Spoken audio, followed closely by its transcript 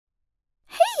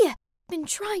been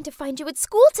trying to find you at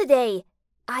school today.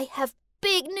 I have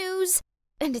big news,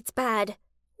 and it's bad.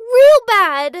 Real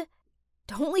bad.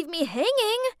 Don't leave me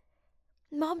hanging.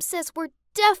 Mom says we're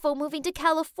defo moving to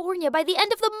California by the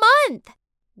end of the month.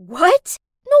 What?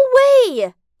 No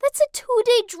way! That's a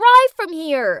 2-day drive from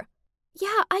here.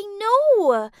 Yeah, I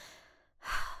know.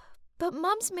 But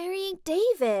Mom's marrying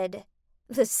David.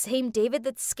 The same David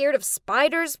that's scared of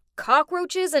spiders,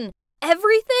 cockroaches, and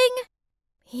everything?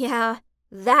 Yeah,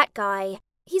 that guy.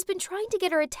 He's been trying to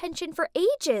get her attention for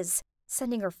ages,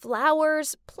 sending her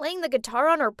flowers, playing the guitar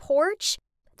on her porch.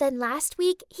 Then last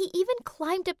week, he even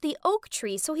climbed up the oak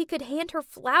tree so he could hand her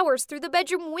flowers through the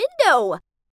bedroom window.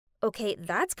 Okay,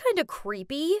 that's kind of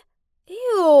creepy.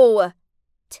 Ew.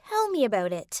 Tell me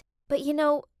about it. But you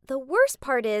know, the worst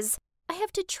part is, I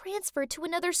have to transfer to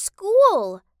another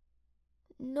school.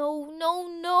 No.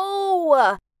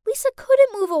 Lisa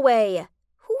couldn't move away.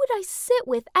 Who would I sit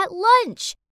with at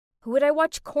lunch? Who would I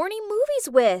watch corny movies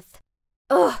with?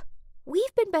 Ugh,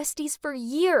 we've been besties for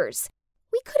years.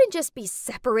 We couldn't just be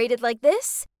separated like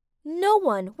this. No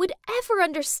one would ever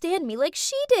understand me like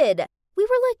she did. We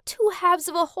were like two halves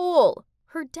of a whole.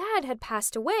 Her dad had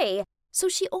passed away, so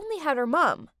she only had her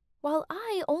mom, while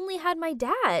I only had my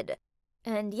dad.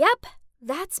 And yep,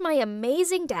 that's my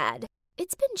amazing dad.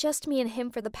 It's been just me and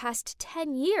him for the past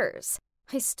 10 years.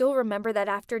 I still remember that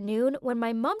afternoon when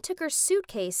my mom took her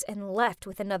suitcase and left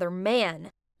with another man.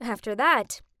 After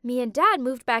that, me and Dad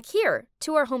moved back here,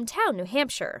 to our hometown, New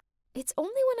Hampshire. It's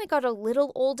only when I got a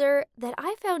little older that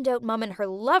I found out Mom and her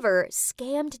lover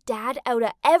scammed Dad out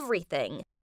of everything.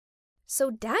 So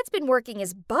Dad's been working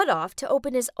his butt off to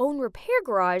open his own repair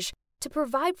garage to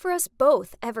provide for us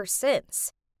both ever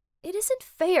since. It isn't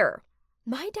fair.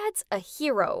 My dad's a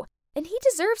hero, and he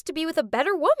deserves to be with a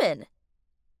better woman.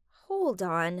 Hold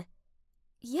on.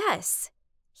 Yes,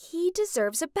 he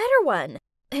deserves a better one.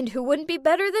 And who wouldn't be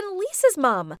better than Lisa's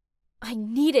mom? I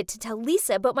needed to tell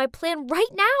Lisa about my plan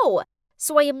right now,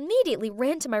 so I immediately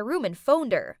ran to my room and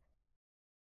phoned her.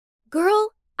 Girl,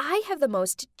 I have the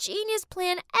most genius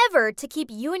plan ever to keep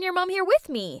you and your mom here with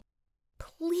me.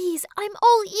 Please, I'm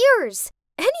all ears.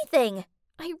 Anything.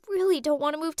 I really don't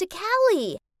want to move to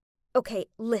Cali. Okay,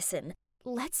 listen.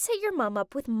 Let's set your mom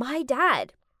up with my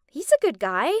dad. He's a good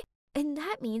guy, and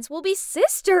that means we'll be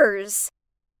sisters.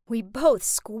 We both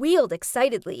squealed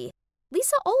excitedly.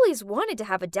 Lisa always wanted to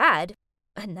have a dad.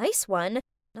 A nice one,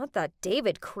 not that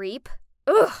David creep.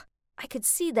 Ugh! I could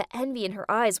see the envy in her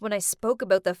eyes when I spoke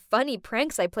about the funny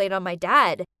pranks I played on my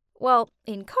dad. Well,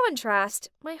 in contrast,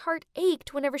 my heart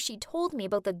ached whenever she told me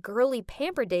about the girly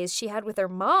pamper days she had with her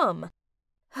mom.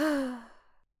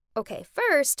 Okay,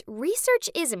 first, research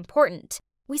is important.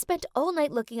 We spent all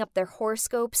night looking up their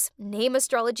horoscopes, name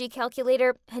astrology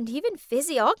calculator, and even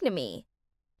physiognomy.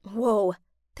 Whoa,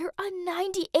 they're a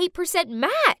 98%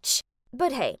 match!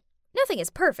 But hey, nothing is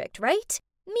perfect, right?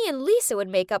 Me and Lisa would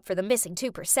make up for the missing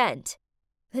 2%.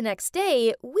 The next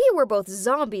day, we were both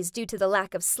zombies due to the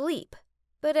lack of sleep.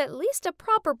 But at least a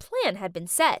proper plan had been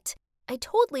set. I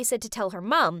told Lisa to tell her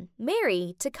mom,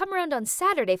 Mary, to come around on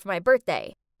Saturday for my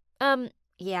birthday.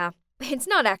 Yeah, it's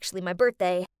not actually my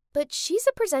birthday, but she's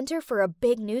a presenter for a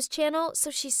big news channel, so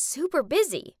she's super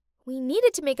busy. We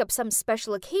needed to make up some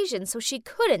special occasion so she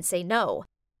couldn't say no.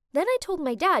 Then I told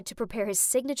my dad to prepare his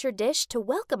signature dish to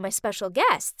welcome my special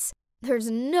guests. There's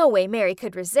no way Mary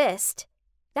could resist.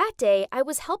 That day, I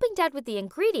was helping Dad with the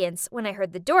ingredients when I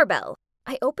heard the doorbell.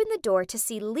 I opened the door to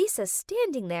see Lisa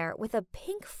standing there with a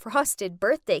pink frosted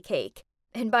birthday cake.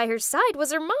 And by her side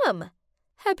was her mom.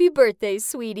 Happy birthday,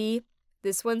 sweetie.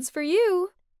 This one's for you.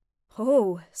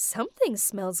 Oh, something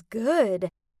smells good.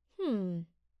 And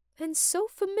so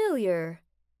familiar.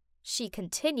 She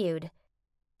continued.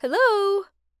 Hello?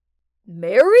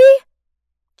 Mary?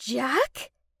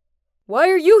 Jack? Why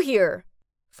are you here?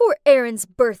 For Eryn's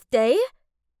birthday.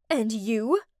 And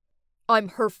you? I'm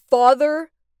her father.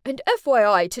 And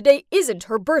FYI, today isn't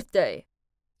her birthday.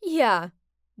 Yeah,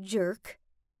 jerk.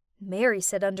 Mary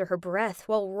said under her breath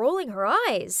while rolling her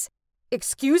eyes.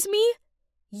 Excuse me?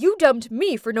 You dumped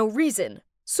me for no reason.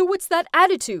 So what's that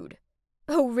attitude?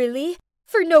 Oh, really?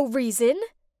 For no reason?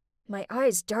 My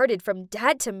eyes darted from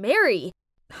Dad to Mary.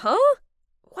 Huh?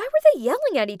 Why were they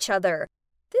yelling at each other?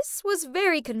 This was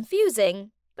very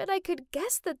confusing, but I could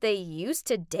guess that they used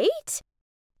to date?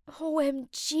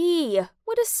 OMG,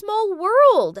 what a small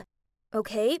world.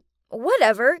 Okay,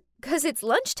 whatever, 'cause it's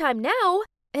lunchtime now.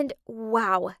 And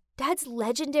wow, Dad's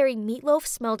legendary meatloaf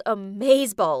smelled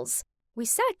amazeballs. We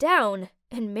sat down,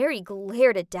 and Mary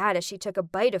glared at Dad as she took a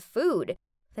bite of food.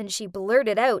 Then she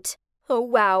blurted out, Oh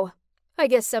wow, I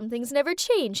guess some things never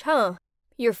change, huh?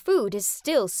 Your food is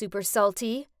still super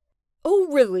salty. Oh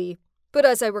really? But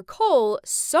as I recall,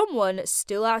 someone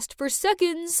still asked for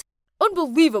seconds.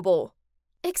 Unbelievable.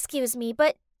 Excuse me,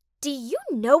 but do you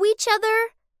know each other?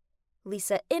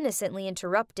 Lisa innocently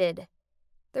interrupted.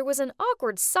 There was an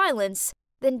awkward silence.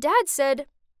 Then Dad said,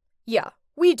 Yeah,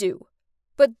 we do.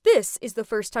 But this is the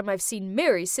first time I've seen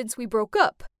Mary since we broke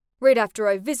up, right after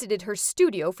I visited her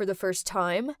studio for the first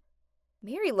time.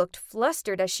 Mary looked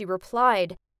flustered as she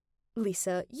replied,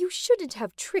 Lisa, you shouldn't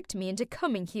have tricked me into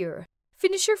coming here.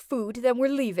 Finish your food, then we're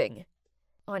leaving.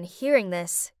 On hearing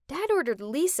this, Dad ordered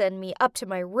Lisa and me up to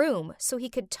my room so he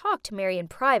could talk to Mary in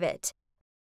private.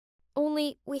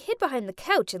 Only we hid behind the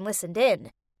couch and listened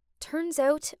in. Turns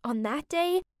out, on that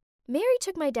day, Mary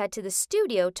took my dad to the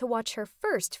studio to watch her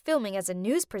first filming as a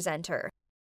news presenter.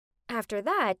 After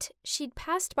that, she'd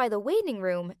passed by the waiting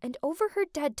room and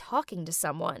overheard Dad talking to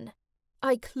someone.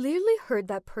 I clearly heard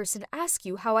that person ask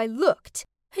you how I looked,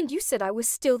 and you said I was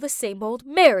still the same old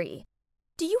Mary.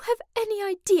 Do you have any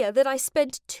idea that I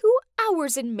spent 2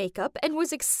 hours in makeup and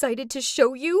was excited to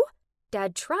show you?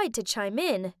 Dad tried to chime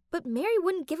in, but Mary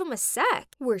wouldn't give him a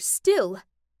sec. Worse still,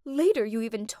 later you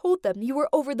even told them you were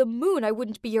over the moon I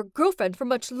wouldn't be your girlfriend for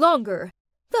much longer.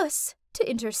 Thus, to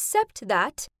intercept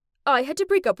that, I had to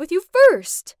break up with you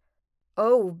first.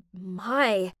 Oh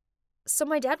my. So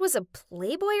my dad was a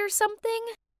playboy or something?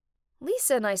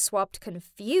 Lisa and I swapped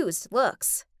confused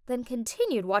looks, then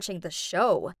continued watching the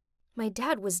show. My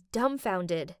dad was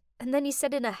dumbfounded, and then he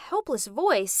said in a helpless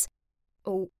voice,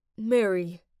 Oh,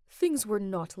 Mary, things were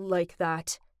not like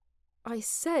that. I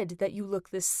said that you look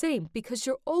the same because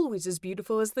you're always as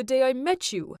beautiful as the day I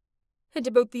met you. And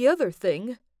about the other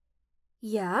thing.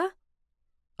 Yeah?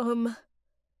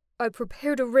 I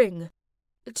prepared a ring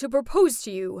to propose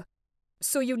to you,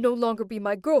 so you'd no longer be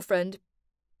my girlfriend,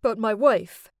 but my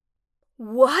wife.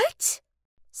 What?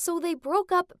 So they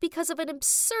broke up because of an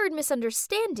absurd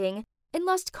misunderstanding and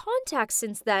lost contact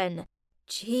since then.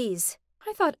 Jeez,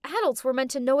 I thought adults were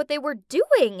meant to know what they were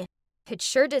doing. It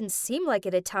sure didn't seem like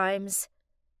it at times.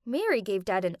 Mary gave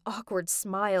Dad an awkward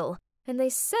smile, and they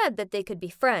said that they could be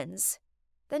friends.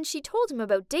 Then she told him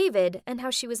about David and how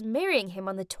she was marrying him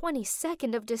on the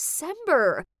 22nd of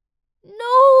December.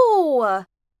 No!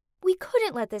 We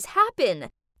couldn't let this happen.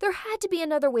 There had to be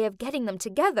another way of getting them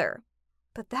together.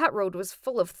 But that road was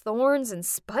full of thorns and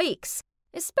spikes,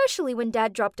 especially when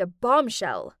Dad dropped a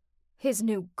bombshell. His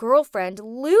new girlfriend,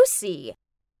 Lucy.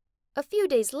 A few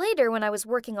days later, when I was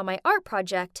working on my art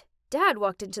project, Dad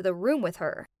walked into the room with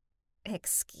her.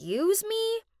 Excuse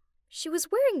me? She was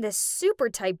wearing this super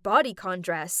tight bodycon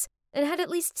dress and had at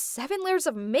least 7 layers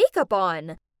of makeup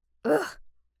on. Ugh.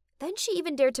 Then she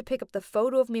even dared to pick up the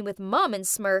photo of me with Mom and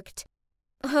smirked.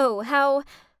 Oh, how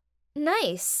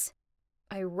nice.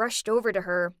 I rushed over to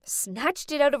her,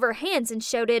 snatched it out of her hands and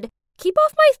shouted, Keep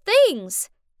off my things!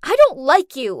 I don't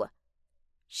like you!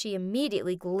 She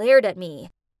immediately glared at me.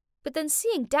 But then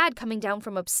seeing Dad coming down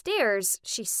from upstairs,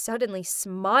 she suddenly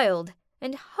smiled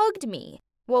and hugged me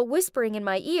while whispering in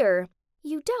my ear,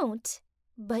 You don't,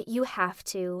 but you have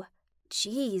to.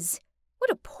 Jeez,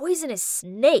 what a poisonous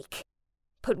snake.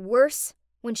 But worse,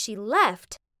 when she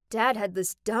left, Dad had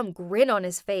this dumb grin on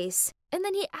his face, and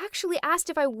then he actually asked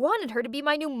if I wanted her to be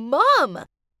my new mom.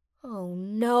 Oh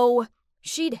no,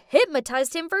 she'd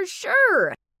hypnotized him for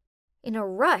sure. In a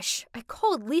rush, I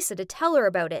called Lisa to tell her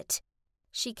about it.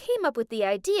 She came up with the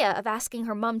idea of asking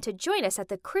her mom to join us at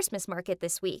the Christmas market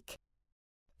this week.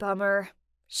 Bummer.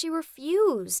 She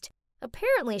refused.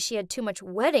 Apparently she had too much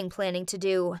wedding planning to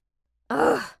do.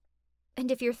 Ugh.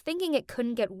 And if you're thinking it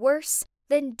couldn't get worse,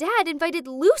 then Dad invited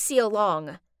Lucy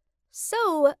along.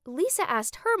 So Lisa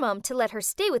asked her mom to let her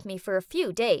stay with me for a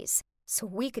few days, so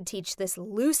we could teach this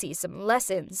Lucy some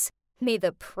lessons. May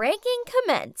the pranking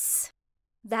commence.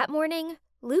 That morning,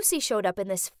 Lucy showed up in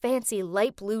this fancy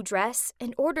light blue dress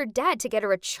and ordered Dad to get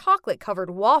her a chocolate-covered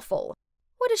waffle.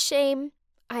 What a shame.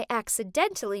 I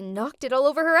accidentally knocked it all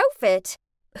over her outfit.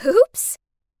 Oops!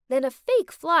 Then a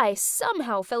fake fly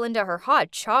somehow fell into her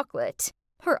hot chocolate.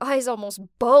 Her eyes almost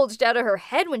bulged out of her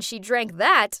head when she drank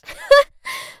that.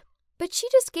 But she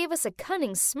just gave us a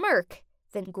cunning smirk,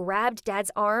 then grabbed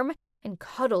Dad's arm and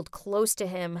cuddled close to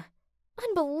him.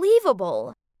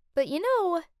 Unbelievable! But you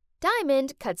know,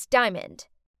 diamond cuts diamond.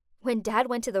 When Dad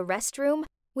went to the restroom,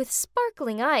 with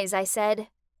sparkling eyes, I said,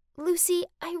 Lucy,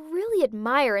 I really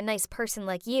admire a nice person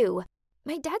like you.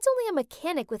 My dad's only a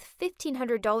mechanic with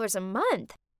 $1,500 a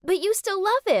month, but you still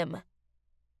love him.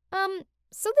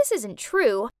 So this isn't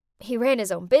true. He ran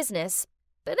his own business.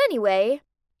 But anyway.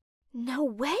 No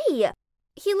way!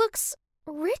 He looks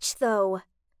rich, though.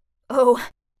 Oh,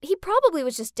 he probably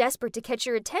was just desperate to catch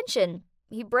your attention.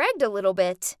 He bragged a little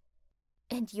bit.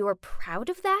 And you're proud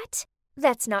of that?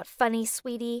 That's not funny,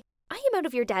 sweetie. I am out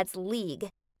of your dad's league.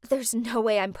 There's no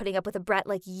way I'm putting up with a brat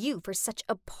like you for such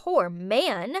a poor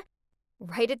man.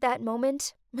 Right at that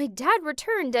moment, my dad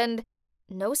returned and,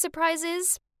 no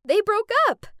surprises, they broke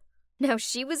up. Now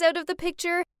she was out of the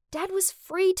picture, Dad was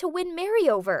free to win Mary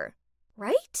over,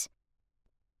 right?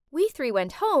 We three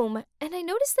went home, and I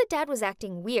noticed that Dad was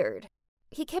acting weird.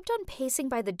 He kept on pacing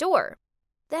by the door.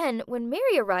 Then, when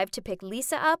Mary arrived to pick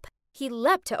Lisa up, he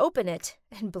leapt to open it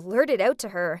and blurted out to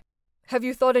her, "Have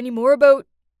you thought any more about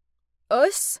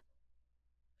us?"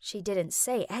 She didn't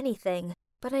say anything,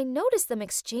 but I noticed them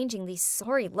exchanging these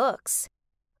sorry looks.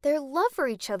 Their love for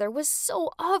each other was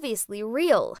so obviously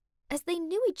real, as they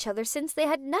knew each other since they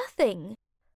had nothing.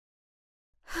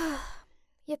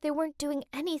 Yet they weren't doing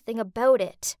anything about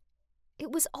it.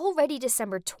 It was already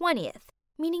December 20th,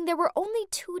 meaning there were only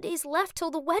 2 days left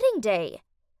till the wedding day.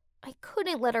 I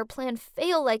couldn't let our plan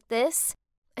fail like this.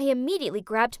 I immediately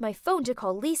grabbed my phone to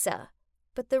call Lisa,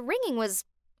 but the ringing was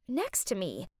next to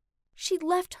me. She'd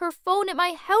left her phone at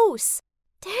my house.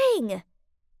 Dang!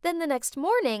 Then the next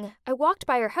morning, I walked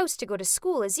by her house to go to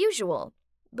school as usual,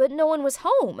 but no one was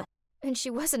home, and she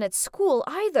wasn't at school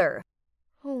either.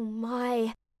 Oh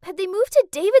my, had they moved to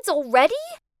David's already?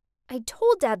 I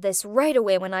told Dad this right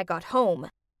away when I got home.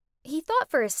 He thought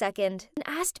for a second and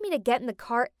asked me to get in the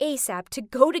car ASAP to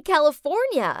go to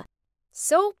California.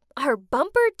 So our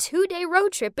bumper 2-day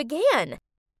road trip began.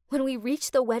 When we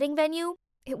reached the wedding venue,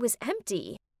 it was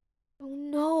empty. Oh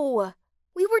no,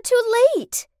 we were too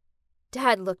late.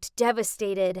 Dad looked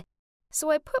devastated,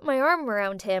 so I put my arm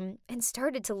around him and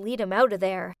started to lead him out of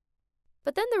there.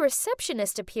 But then the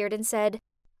receptionist appeared and said,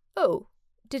 "Oh,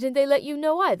 didn't they let you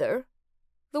know either?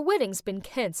 The wedding's been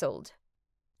canceled."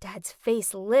 Dad's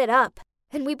face lit up,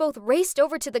 and we both raced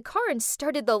over to the car and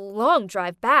started the long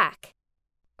drive back.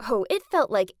 Oh, it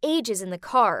felt like ages in the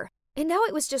car, and now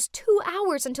it was just 2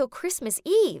 hours until Christmas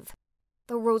Eve.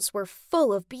 The roads were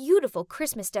full of beautiful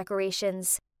Christmas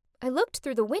decorations. I looked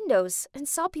through the windows and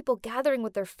saw people gathering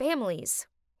with their families,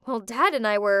 while Dad and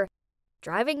I were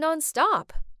driving nonstop.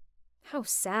 How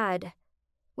sad.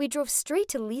 We drove straight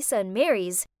to Lisa and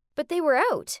Mary's, but they were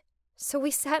out, so we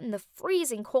sat in the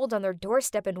freezing cold on their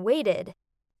doorstep and waited.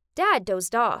 Dad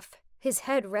dozed off, his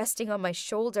head resting on my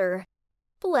shoulder.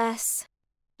 Bless.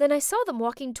 Then I saw them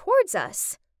walking towards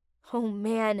us. Oh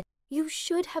man, you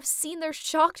should have seen their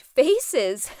shocked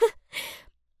faces.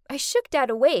 I shook Dad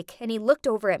awake, and he looked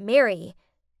over at Mary.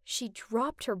 She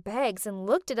dropped her bags and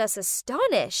looked at us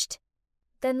astonished.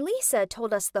 Then Lisa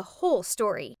told us the whole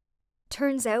story.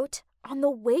 Turns out, on the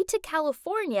way to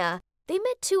California, they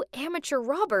met 2 amateur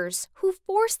robbers who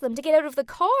forced them to get out of the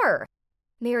car.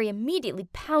 Mary immediately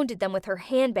pounded them with her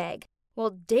handbag, while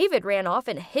David ran off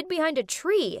and hid behind a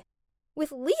tree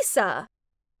with Lisa.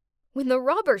 When the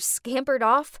robbers scampered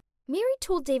off, Mary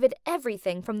told David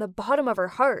everything from the bottom of her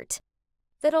heart.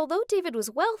 That although David was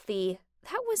wealthy,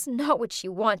 that was not what she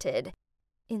wanted.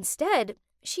 Instead,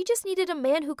 she just needed a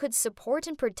man who could support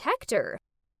and protect her.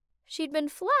 She'd been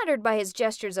flattered by his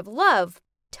gestures of love,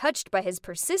 touched by his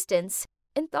persistence,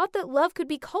 and thought that love could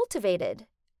be cultivated.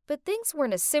 But things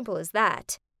weren't as simple as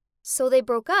that. So they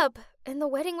broke up, and the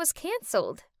wedding was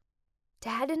canceled.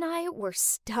 Dad and I were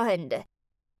stunned.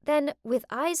 Then, with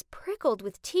eyes prickled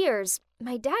with tears,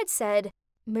 my dad said,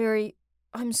 "Mary,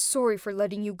 I'm sorry for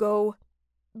letting you go.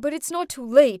 But it's not too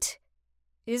late,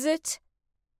 is it?"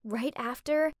 Right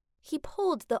after, he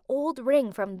pulled the old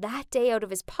ring from that day out of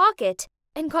his pocket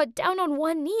and got down on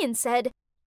one knee and said,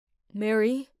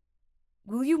 "Mary,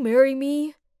 will you marry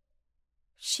me?"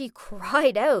 She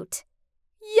cried out,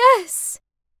 "Yes!"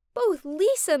 Both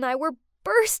Lisa and I were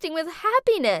bursting with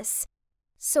happiness.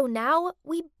 So now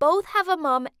we both have a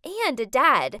mom and a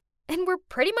dad, and we're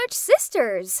pretty much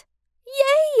sisters.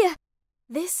 Yay!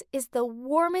 This is the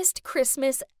warmest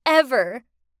Christmas ever.